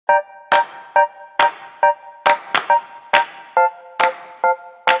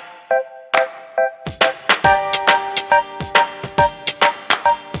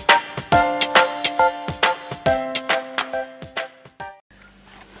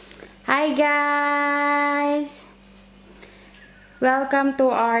Hi guys! Welcome to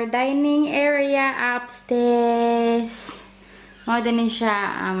our dining area upstairs. Mo din siya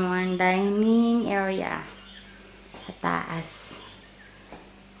ang dining area sa taas.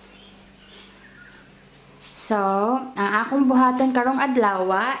 So, ang akong buhaton karong adlaw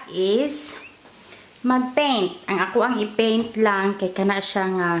is mag-paint. Ang ako ang i-paint lang kay kana siya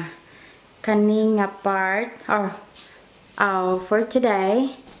nga kaning nga part or for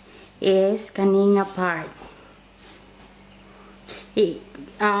today is kaning nga part.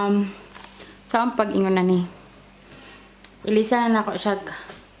 So ang pag-ingon na ni ilisa na ako siya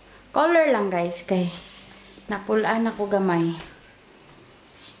color lang guys kay napulaan ako gamay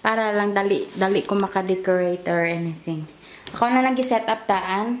para lang dali ko maka-decorate or anything. Ako na lang gi-set up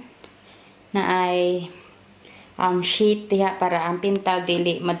taan na ay sheet diha para ang pintal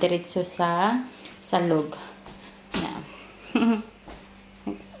dili madiretso sa salog.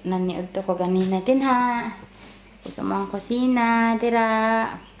 Naniod to ko ganina din ha. Sa mga kusina, dira.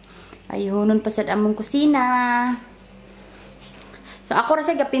 Ayunon pa sa among kusina. So ako ra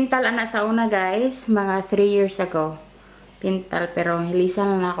sa gapintal ana sa una guys, mga 3 years ago. Pintal pero hilisa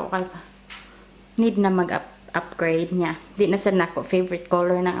na ako kay need na mag-upgrade niya. Di na sad nako favorite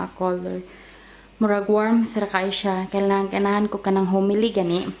color na color. Murag warm ra kay siya. Kailangan ko kanang homely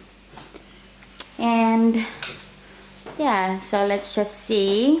gani. And yeah, so let's just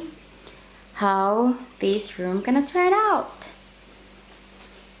see how this room gonna turn out.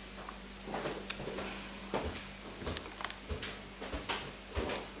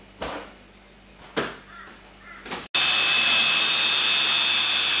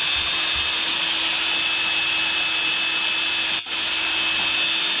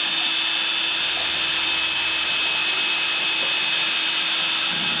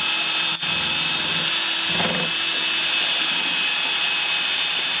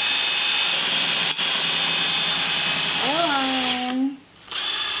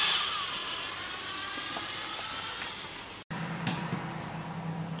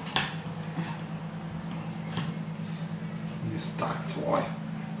 That's why.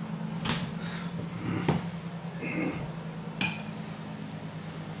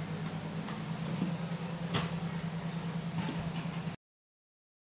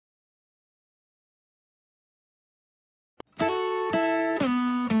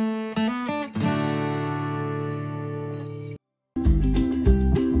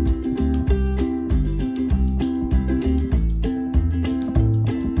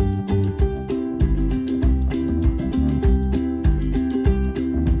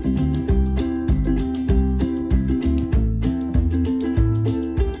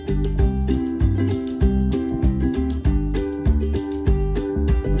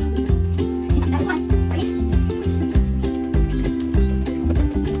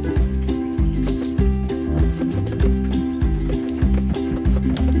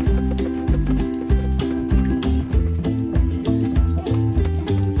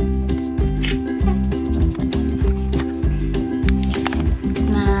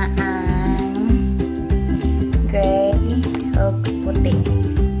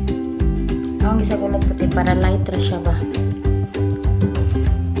 Para light ra siya ba.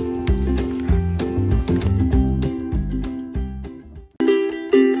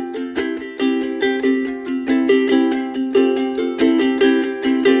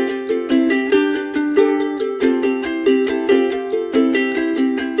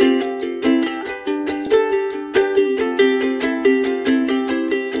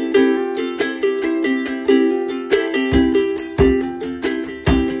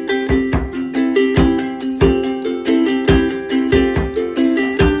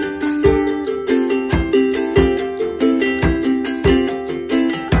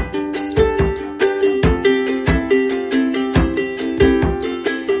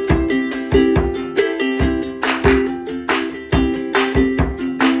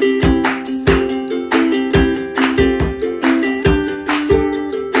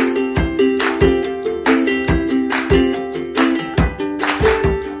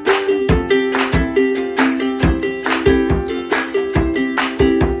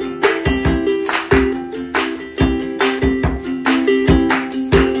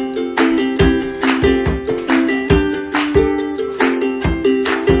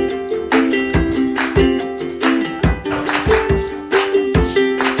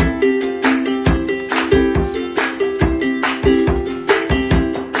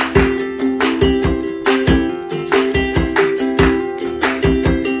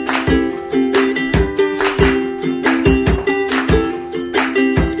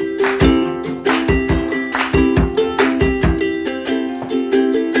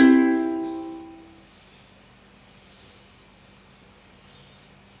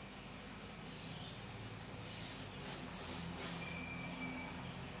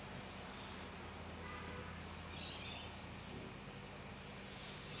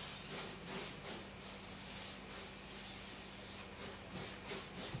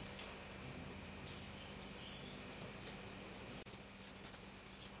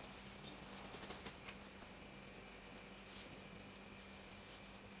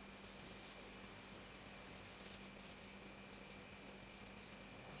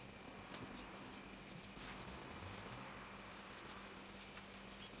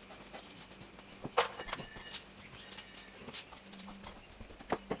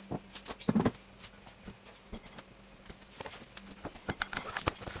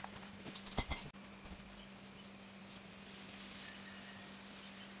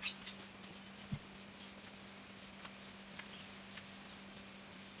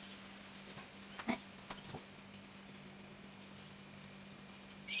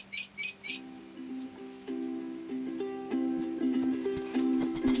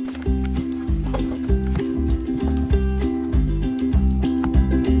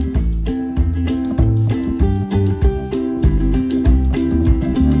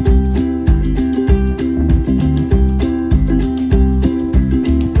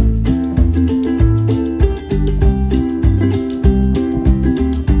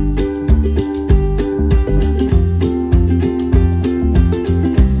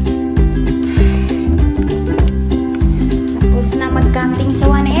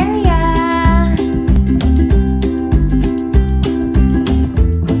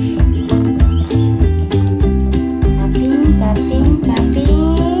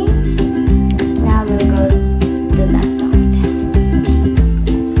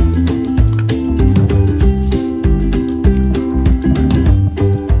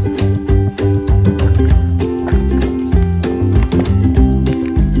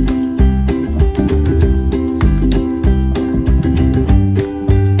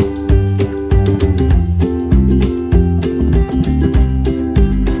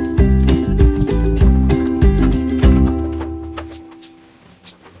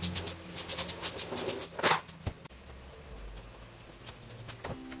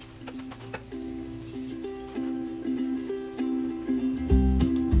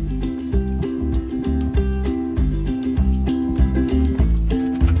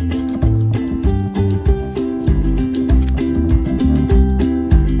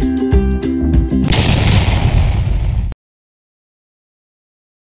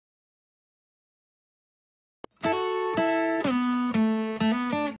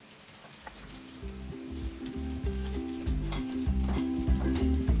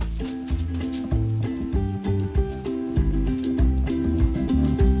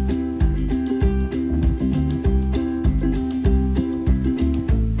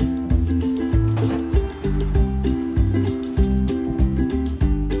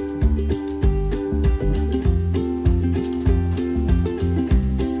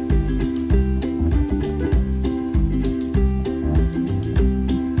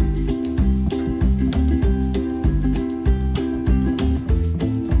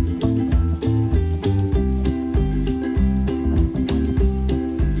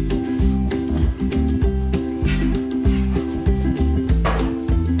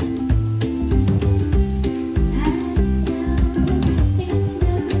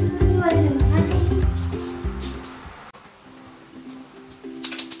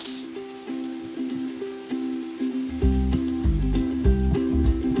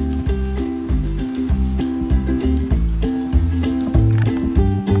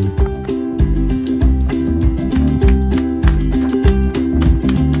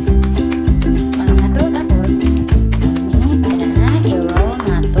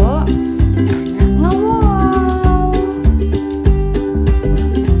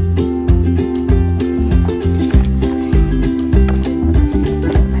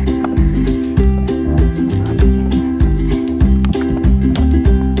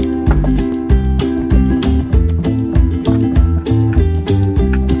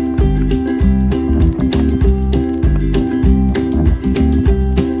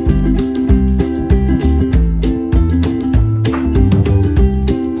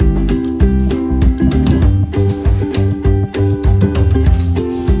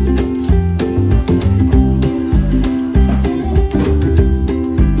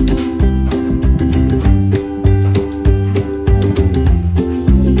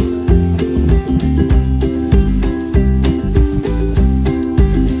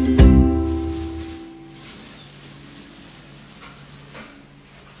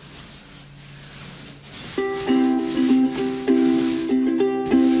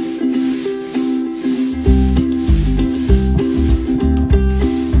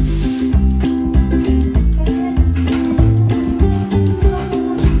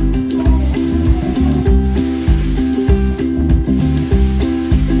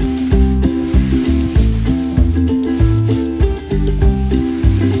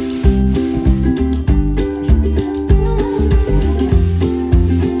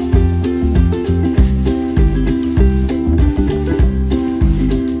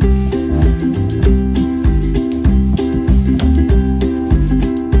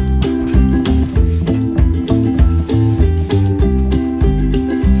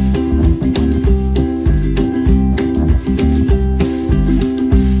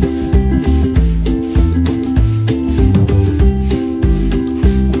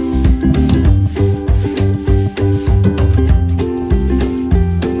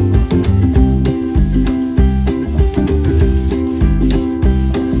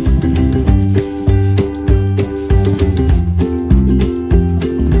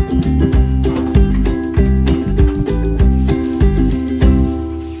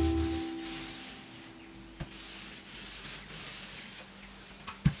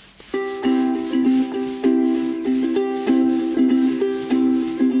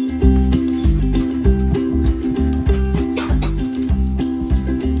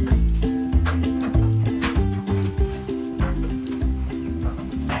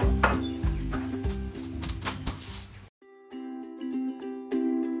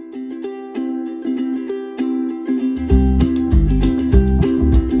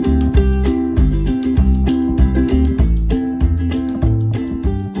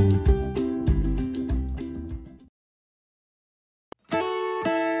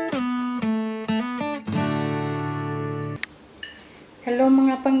 Hello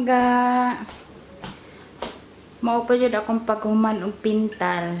mga pangga. Mao pa jud akong paghuman og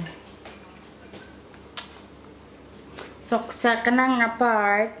pintal. So sa kanang nga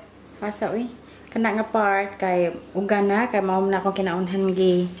part, pasa uy. Kanang nga part kay uga na kay mao na akong kinaunhan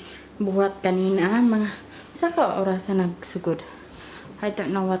gi buhat kanina mga sa ka oras na nagsugod. I don't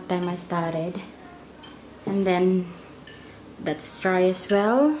know what time I started. And then that's dry as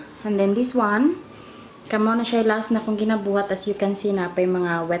well. And then this one, kamo na siya last na kung ginabuhat, as you can see na pa yung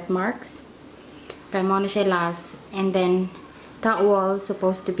mga wet marks. Kamo na siya last. And then that wall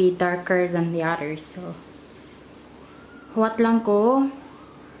supposed to be darker than the others. So huwat lang ko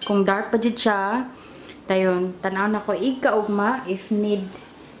kung dark pa jud siya. Dayon tanaw na ko igkaugma if need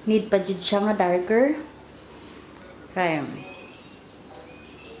pa jud siya nga darker. Kaya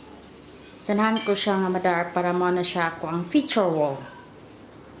tanahan ko siya nga madar para mo na siya ako ang feature wall.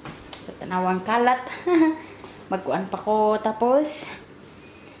 So, tanawang kalat. Magkuan pa ko tapos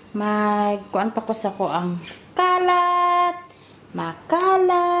magkuan pa ko sa ko ang kalat.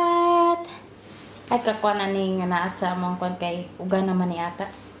 Makalat. Ay kakuan na ni nga naasa mong kuan kay uga naman ni ata.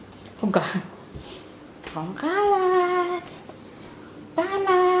 Uga. Ang kalat.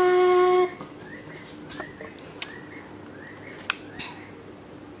 Kalat.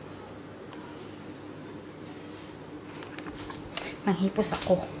 Manghipos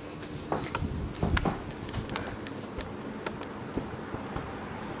ako.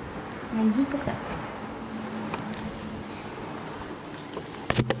 Manghipos ako.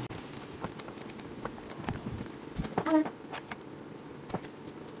 Salat.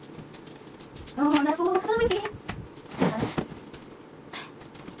 Oh, naku. Kasi.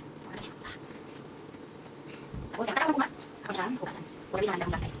 Tapos, ang takang kuma. Ako siya, bukasan. Wala bisa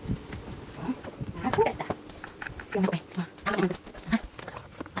nandang guys. Bukas na. Yung ko eh. Tama naman.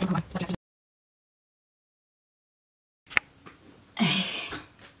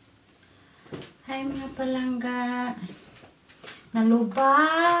 Hi mga palangga.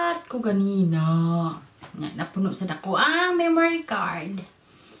 Nalubat ko ganina. Napuno sa dako ang memory card.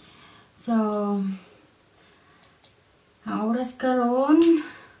 So, ang oras karon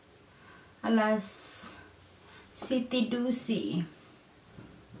alas 7:12.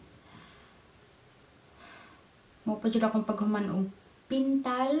 Mo pa jud akong paghuman og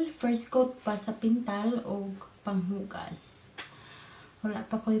pintal, first coat pa sa pintal og panghugas. Wala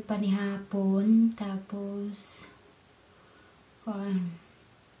pa ko'y panihapon. Tapos,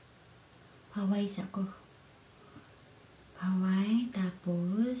 paway sa ko. Paway.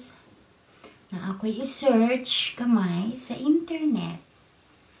 Tapos, na ako'y i-search kamay sa internet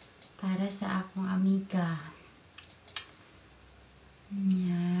para sa akong amiga.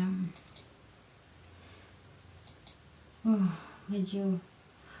 Yan. Oh, medyo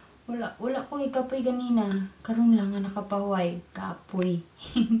wala ko ikapoy ganina. Karon lang nga nakapaway. Kapoy.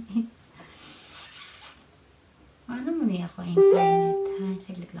 Ano mo niya ako internet? Ha?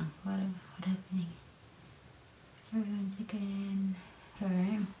 Saglit lang. What happening? Sorry, once again.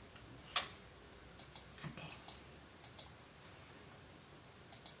 Her. Okay.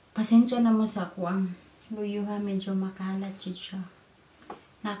 Pasensya na mo sa kuwang luyuha. Medyo makalat yun siya.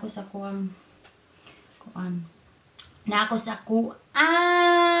 Na ako sa kuwang na ako sa kuang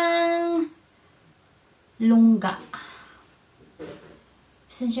lungga.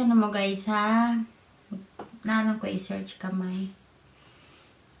 Pasensya na mo guys ha. Nalang ko i-search kamay.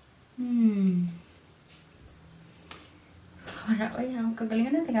 Wala, ay, ang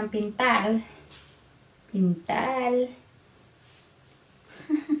kagalingan natin ang pintal. Pintal.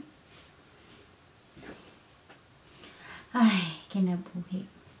 Ay, kinabuhi.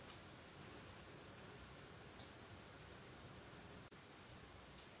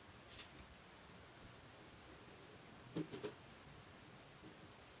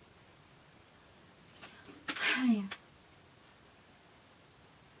 Ay.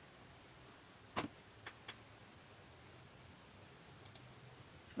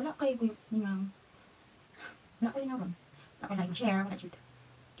 Wala kayo ningang. Wala kayo ningang ron. Wala kayo like ma-share. Wala shoot.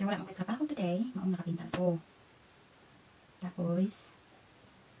 Kaya wala mga trabaho today. Maong nakapintal ko. Tapos,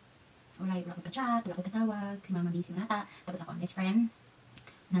 wala ko ka-chat. Wala ko katawag. Si mama busy nata. Tapos ako ang best friend.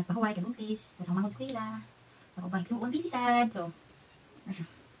 Nagpahuway, kabuntis. Tapos ang mahon skwila. Tapos ako ba, suon busy sad. So, ano siya?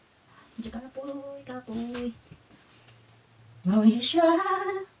 Medyo kapoy. Wow, yun siya.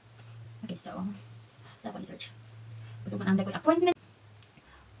 Okay, so, dapat i-search. Gusto ko na ko appointment.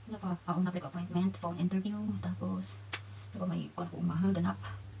 Ano pa? Ako na ko appointment, phone interview. Tapos, dapat may kung ako ganap.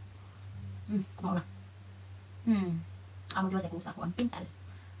 Maura. Ako diba sa kusa ko ang pintal.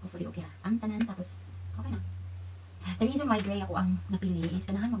 Hopefully, okay na. Ang tanan, tapos, okay na. The reason why gray ako ang napili is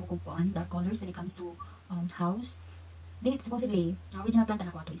kanahan magugugpuan dark colors when it comes to house. Dili supposedly, ang original planta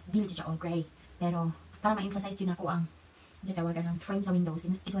na ko ato is dili siya all gray. Pero para ma-emphasize yun ako ang sa tawag ang frame sa windows,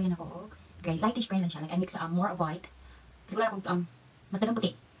 isuwayan ako og gray, lightish gray lang siya. Like I mix more of white. Siguro ako mas dagang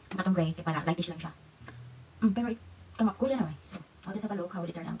puti ang katong gray kaya para lightish lang siya. Pero kama cool na so I'll just have a look how it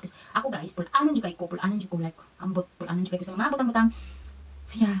turn out. Because ako guys, pulanan jud kay ko, pulanan jud ko like ambot, pulanan jud kay ko sa mga butang-butang.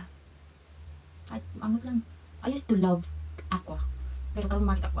 Yeah. Ay, ambot lang. I used to love aqua. Pero karon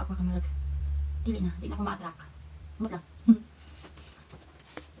makita ko aqua kamarag. Dili na ako ma-attract. Ambot lang.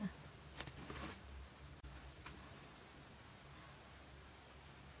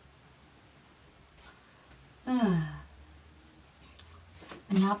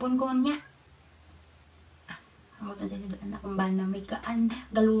 Ang hapon ko niya. Ang mga sa anak kong bana may kaan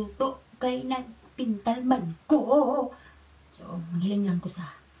galuto kay nagpintalban ko. So, manghiling lang ko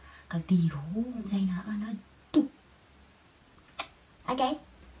sa kaldero. Ang sa hinaan na to. Okay?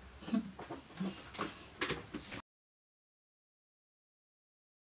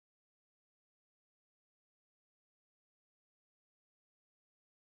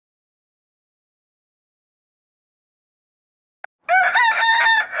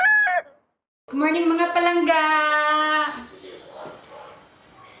 Good morning mga palangga!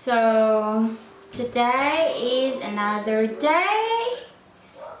 So, today is another day.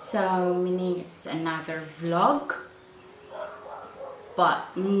 So, meaning it's another vlog.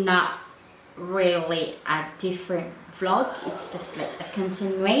 But not really a different vlog. It's just like a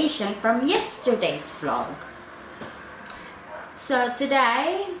continuation from yesterday's vlog. So,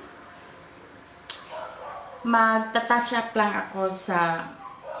 today, magta-touch up lang ako sa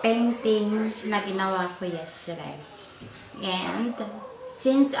painting na ginawa ko yesterday. And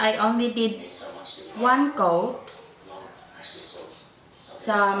since I only did one coat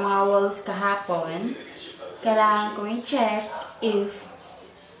sa mga walls kahapon, kailangan ko i-check if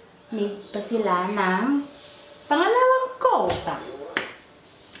need pa sila ng pangalawang coat.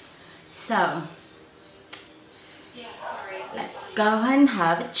 So, let's go and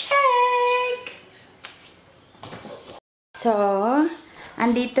have a check! So,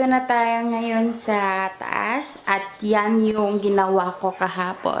 andito na tayo ngayon sa taas at yan yung ginawa ko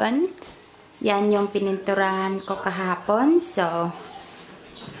kahapon. Yan yung pininturahan ko kahapon. So,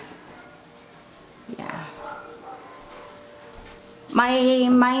 yeah. May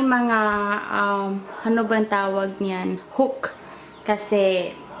mga, ano bang tawag niyan? Hook.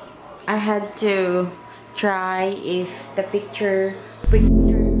 Kasi, I had to try if the picture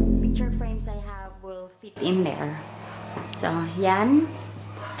frames I have will fit in there. So, yan.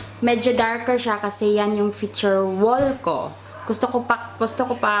 Medyo darker siya kasi yan yung feature wall ko. Gusto ko pa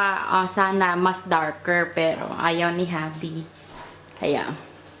sana mas darker pero ayaw ni Happy. Kaya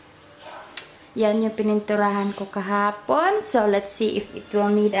yan yung pininturahan ko kahapon. So let's see if it will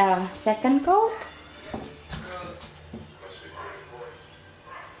need a second coat.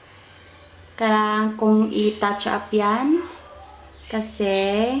 Kailangan kong i-touch up yan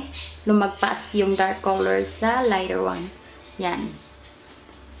kasi lumagpas yung dark color sa lighter one. Yan.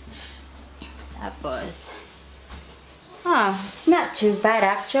 Tapos, it's not too bad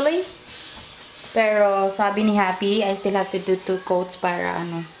actually. Pero sabi ni Happy, I still have to do 2 coats para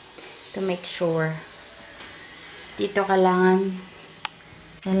to make sure. Dito kailangan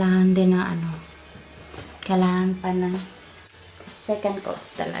din ng kailangan pa ng second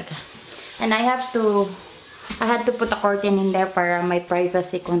coats talaga. And I had to put a curtain in there para may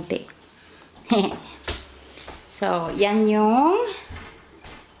privacy konti. So, yan yung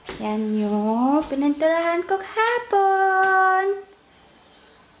pininturahan ko kahapon.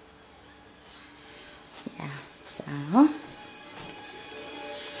 Yeah, so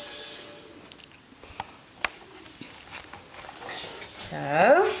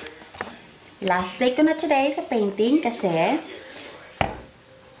last day ko na today sa painting kasi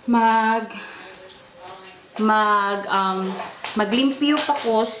maglimpyo pa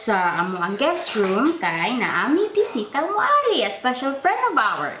ko sa ang guest room kay naami bisita mo ari, a special friend of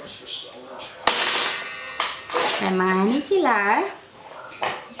ours. Kaya mga ni sila.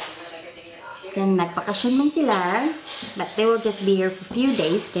 Then nagpakasyon man sila. But they will just be here for a few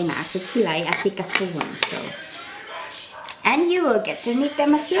days kaya naasit sila ay asikasuhan. So, and you will get to meet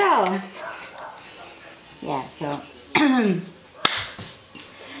them as well. Yeah, so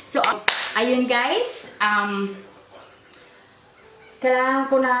so ayun guys, kailangan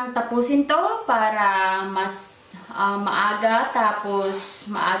ko nang tapusin to para mas maaga, tapos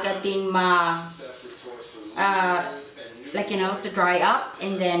maaga din like to dry up,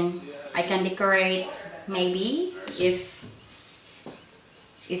 and then I can decorate maybe if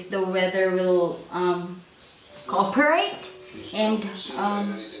the weather will cooperate, and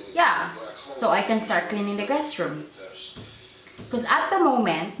yeah, so I can start cleaning the guest room. Because at the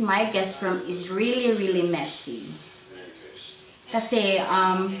moment, my guest room is really, really messy. Kasi,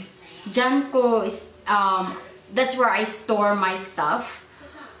 dyan ko, that's where I store my stuff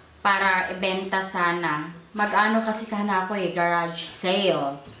para ibenta sana. Mag-ano kasi sana ako garage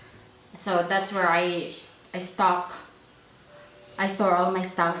sale. So, that's where I store all my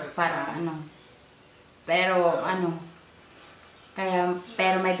stuff para Pero,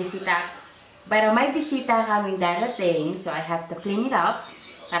 pero may bisita kaming darating, so I have to clean it up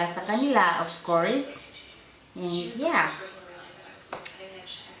para sa kanila, of course. And yeah.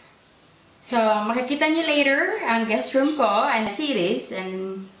 So, makikita niyo later ang guest room ko and series,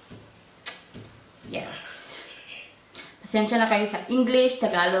 and yes. Pasensya na kayo sa English,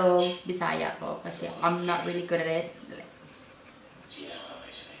 Tagalog, Bisaya ko kasi I'm not really good at it.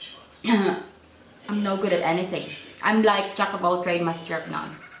 I'm no good at anything. I'm like jack of all trades, master of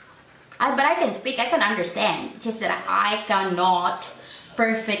none. But I can speak, I can understand. It's just that I cannot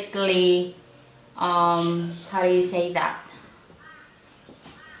perfectly, how do you say that?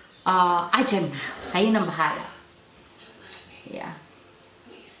 Dyan na. Kayo nang bahala. Yeah.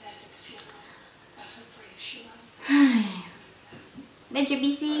 Medyo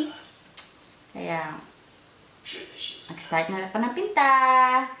busy. Kaya, mag-start na ako ng pinta.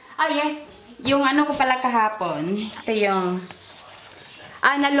 Oh yeah. Yung ano ko pala kahapon. Ito yung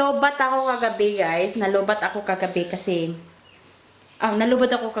nalobat ako kagabi, guys. Nalobat ako kagabi kasi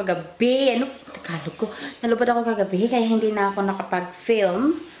nalobat ako kagabi. Ano? Tagalog ko. Nalobat ako kagabi kaya hindi na ako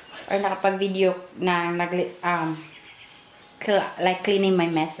nakapag-film or nakapag-video na like cleaning my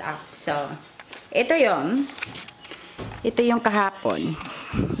mess up. So, ito yon. Ito yung kahapon.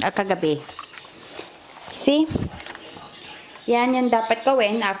 Kagabi. See? Yan yung dapat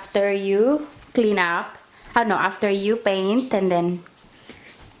gawin after you clean up. After you paint and then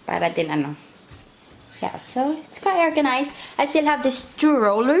para din yeah, so it's quite organized. I still have these 2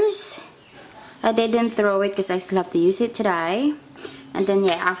 rollers. I didn't throw it because I still have to use it today. And then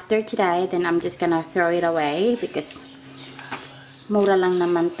yeah, after today, then I'm just gonna throw it away because mura lang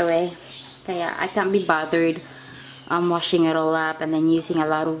naman to eh. Kaya I can't be bothered washing it all up and then using a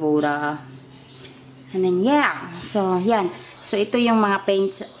lot of water. And then yeah, so yan. So ito yung mga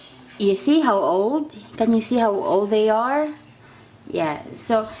paints. You see how old? Can you see how old they are? Yeah.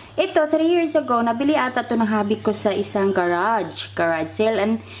 So ito 3 years ago nabili ata to ng hubby ko sa isang garage sale,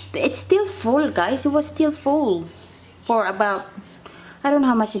 and it's still full, guys. It was still full for about, I don't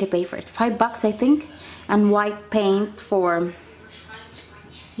know how much did I pay for it. $5 I think. And white paint for,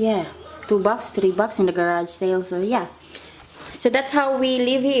 yeah, $2, $3 in the garage sale. So yeah. So that's how we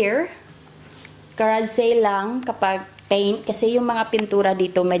live here. Garage sale lang kapag paint. Kasi yung mga pintura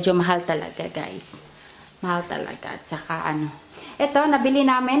dito medyo mahal talaga, guys. Mahal talaga. At saka ito, nabili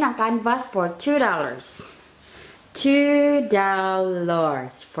namin ang canvas for $2. $2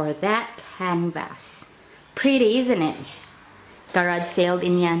 for that canvas. Pretty, isn't it? Garage sale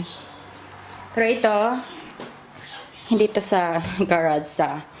din yan. Pero ito, hindi to sa garage,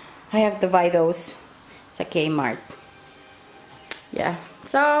 I have to buy those sa Kmart. Yeah.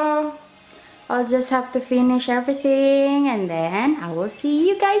 So, I'll just have to finish everything and then I will see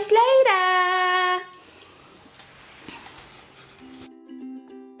you guys later.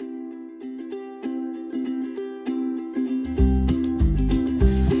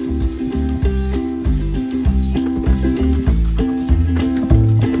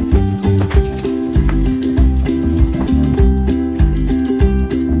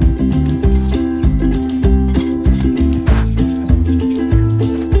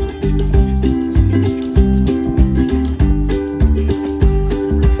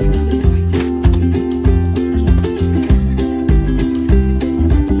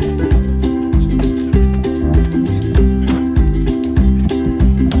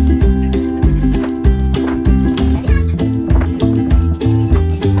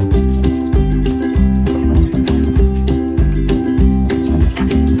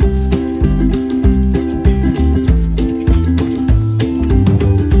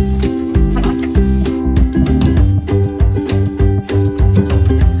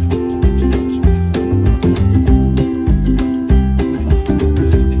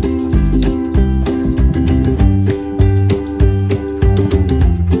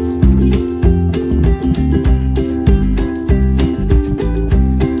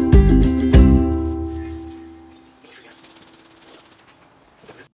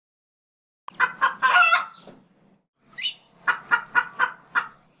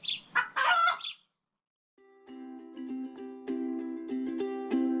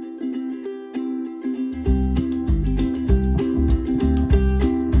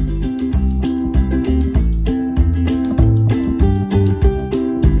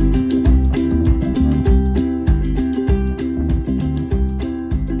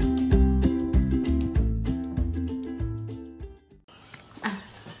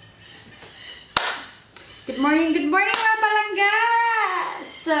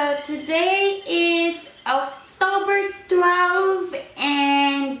 so today is October 12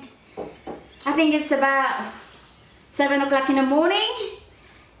 and I think it's about 7 o'clock in the morning.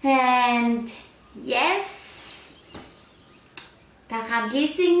 And yes,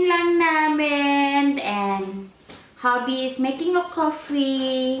 kakagising lang namin and hubby is making a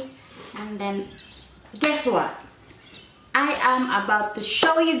coffee. And then guess what? I am about to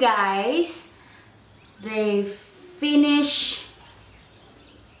show you guys the finish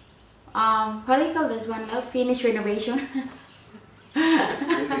what do you call this one? Finish renovation.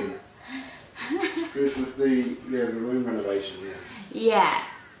 Good with the room renovation, yeah. Yeah.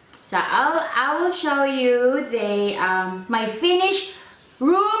 So I will show you the my finished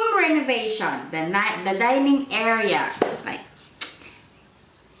room renovation, the dining area. Like,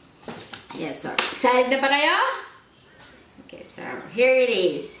 yes, so excited na ba kayo? Okay, so here it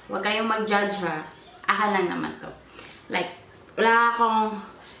is. Huwag kayong mag-judge ha. Aka lang naman to. Like, wala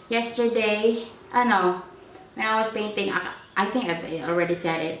akong yesterday, when I was painting, I think I already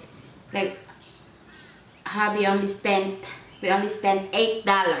said it. Like, we only spent $8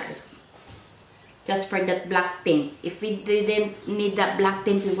 just for that black tint. If we didn't need that black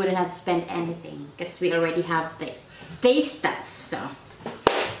tint, we wouldn't have spent anything because we already have the face stuff. So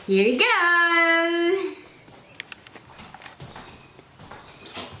here you go.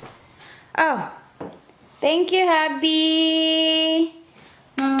 Oh, thank you, hubby.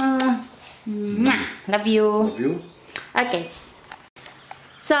 Love you. Love you. Okay.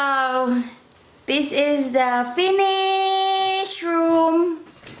 So this is the finished room.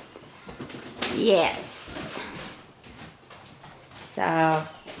 Yes. So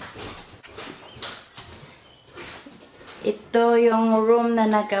ito yung room na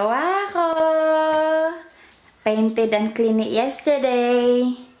nagawa ko. Painted and cleaned it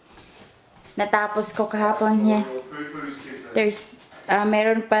yesterday. Natapos ko kahapon niya. There's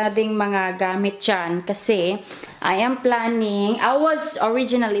meron pa ding mga gamit dyan kasi I was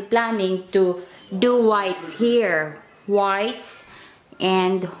originally planning to do whites here. Whites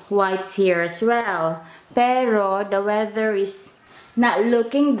and whites here as well. Pero the weather is not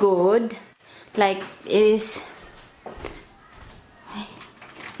looking good. Like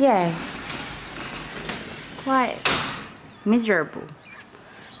quite miserable.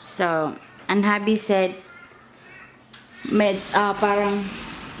 So, and hubby said, parang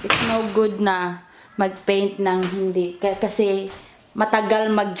it's no good na mag-paint ng hindi kasi matagal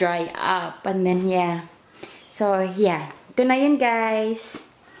mag-dry up, and then yeah. So yeah, ito na yun guys.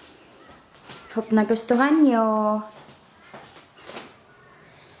 Hope nagustuhan nyo.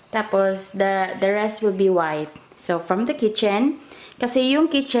 Tapos the rest will be white. So from the kitchen, kasi yung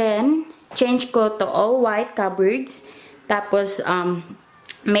kitchen change ko to all white cupboards. Tapos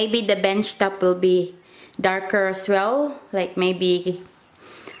maybe the bench top will be darker as well, like maybe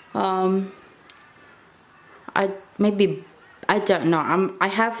I don't know, I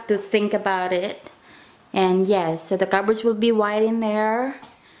have to think about it. And yes, so the cupboards will be white in there,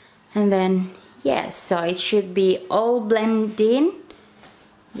 and then yes, so it should be all blended in.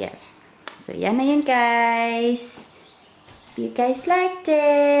 Yeah, so yan na yun guys. If you guys liked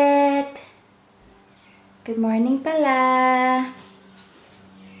it, good morning pala.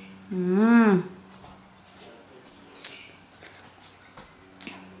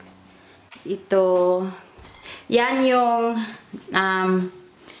 Ito, yan yung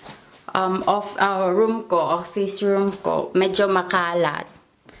office room ko, medyo makalat.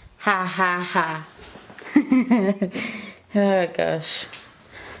 Ha ha ha. Oh gosh.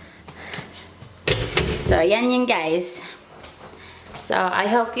 So yan yun guys. So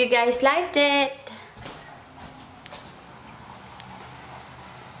I hope you guys liked it.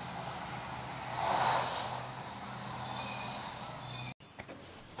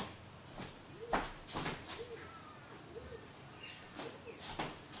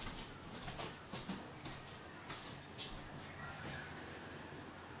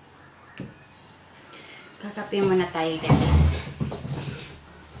 Kakape muna tayo guys.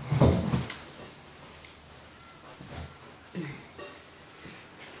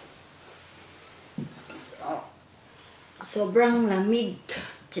 So, sobrang lamig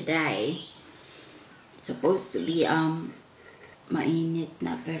today. Supposed to be mainit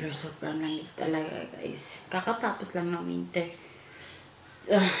na, pero sobrang lamig talaga guys. Kakatapos lang ng winter.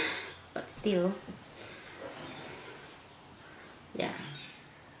 But still, yeah.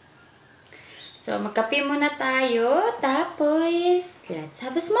 So, magkape muna tayo. Tapos, let's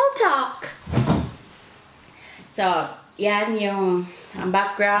have a small talk. So, yan yung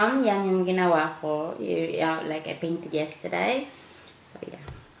background. Yan yung ginawa ko. Like I painted yesterday. So, yeah.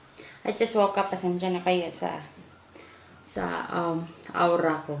 I just woke up. Pasensya na kayo sa sa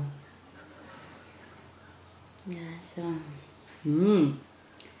aura ko. Yeah, so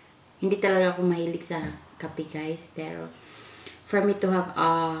hindi talaga ako mahilig sa kape, guys, pero for me to have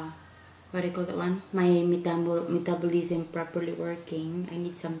what do you call that one? My metabolism properly working, I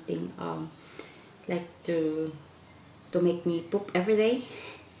need something like to make me poop every day.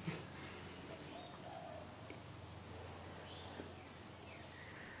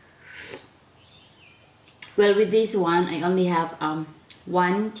 Well, with this one, I only have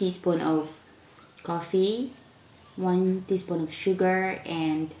 1 teaspoon of coffee, 1 teaspoon of sugar,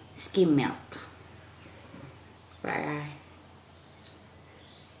 and skim milk. Para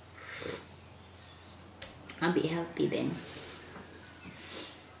I'll be healthy then.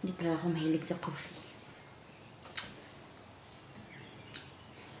 Hindi talaga ako mahilig sa coffee.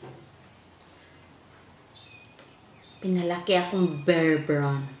 Pinalaki akong Bear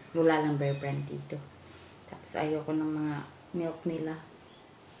Brand. Wala lang Bear Brand dito. Tapos ayoko ng mga milk nila.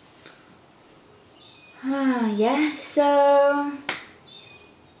 Yeah. So,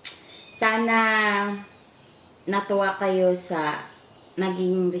 sana natuwa kayo sa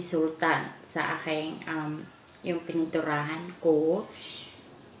naging resulta sa aking yung pininturahan ko.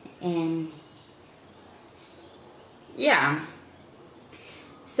 And yeah.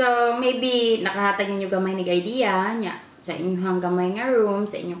 So, maybe nakahatag ninyo gamay ng idea nya sa inyong gamay nga room,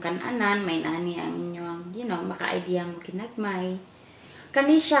 sa inyong kananan, may nani ang inyong, you know, maka-idea mo kinagmay.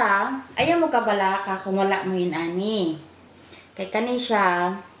 Kani siya, ayaw mo kabala ka kung wala mo yun ani. Kay kani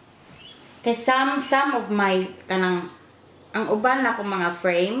siya, kay some of my, kanang, ang uban na akong mga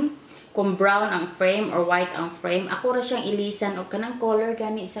frame, kung brown ang frame or white ang frame, ako ra siyang ilisan o kanang color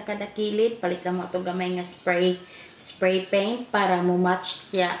gani sa kada kilid, palit lang mo itong gamay nga spray paint para mo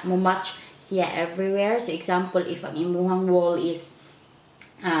match siya everywhere. So example, if ang imuhang wall is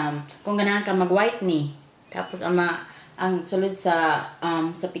kung ganahan ka mag white ni, tapos ang sulod sa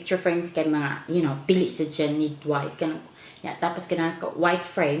picture frames kay mga, you know, pili sa dyan need white kanang, yeah, tapos ganahan ka white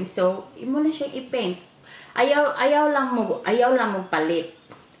frame, so imo na siya i-paint. Ayaw lang mo palit.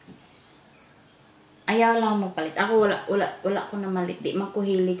 Ako wala ko na malit, di man ko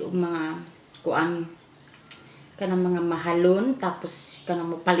hilig og mga kuan kanang mga mahalon, tapos kanang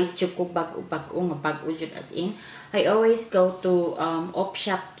mapalit jud ko bag-o nga bag-o jud, as in I always go to op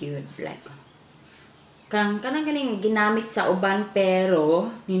shop yun, like kanang ganing ginamit sa uban pero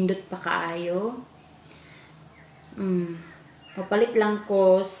nindot pa kaayo. Papalit lang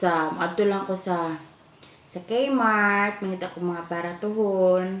ko adto lang ko sa Kmart, mangita ko mga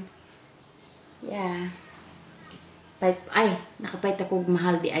baratuhon. Yeah. Nakapait ako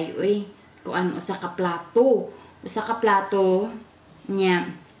mahal di ay oy. Kuan usa ka plato nya.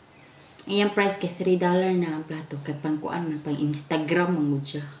 Iyang price kay $3 na ang plato, kay pang kuan pang Instagram mo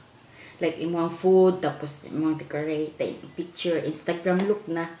siya. Like imong food, tapos imong decorate, picture, Instagram look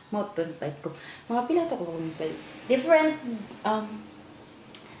na. Mo to fight ko. Mga pila to ko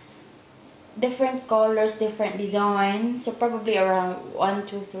different colors, different design. So probably around 1,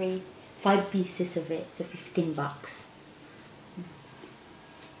 2, 3, 5 pieces of it. So $15.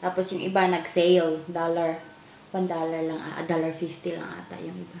 Tapos yung iba nag-sale, $1 lang, $1.50 lang ata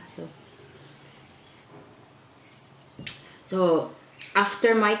yung iba. So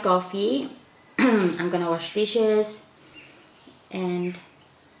after my coffee, I'm gonna wash dishes and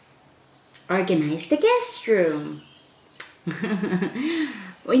organize the guest room.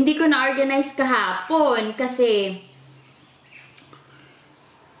 Hindi ko na-organize kahapon kasi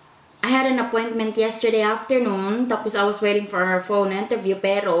I had an appointment yesterday afternoon, tapos I was waiting for our phone interview,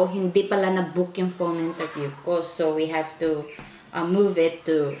 pero hindi pala na-book yung phone interview ko. So we have to move it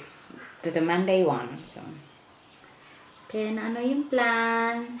to the Monday one. So, kaya na ano yung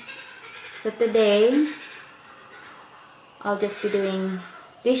plan. So today, I'll just be doing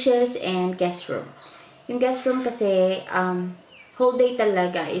dishes and guest room. Yung guest room kasi, whole day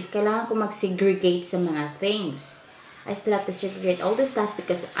talaga is kailangan ko mag-segregate sa mga things. I still have to segregate all the stuff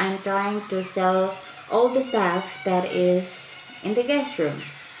because I'm trying to sell all the stuff that is in the guest room.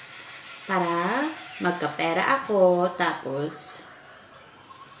 Para magkapera ako, tapos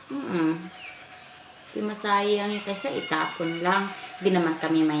di masayang yung kaysa itapon lang. Di naman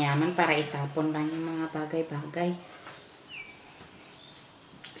kami mayaman para itapon lang yung mga bagay-bagay.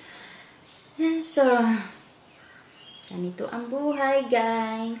 So, ganito ang buhay,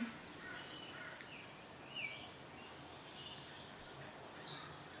 guys.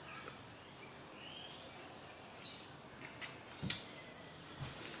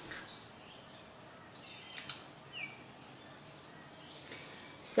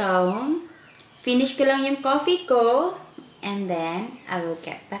 So, finish ko lang yung coffee ko, and then I will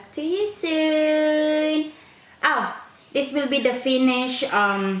get back to you soon. This will be the finish,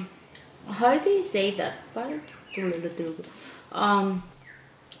 how do you say that?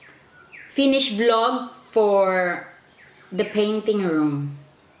 Finish vlog for the painting room,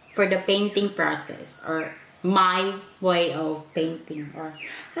 for the painting process, or my way of painting, or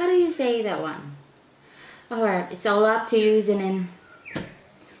how do you say that one? Alright, it's all up to you, isn't it?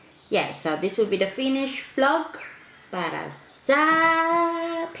 Yeah, so this will be the finished vlog para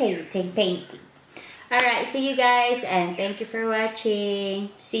sa painting. Alright, see you guys and thank you for watching.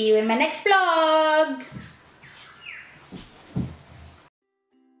 See you in my next vlog!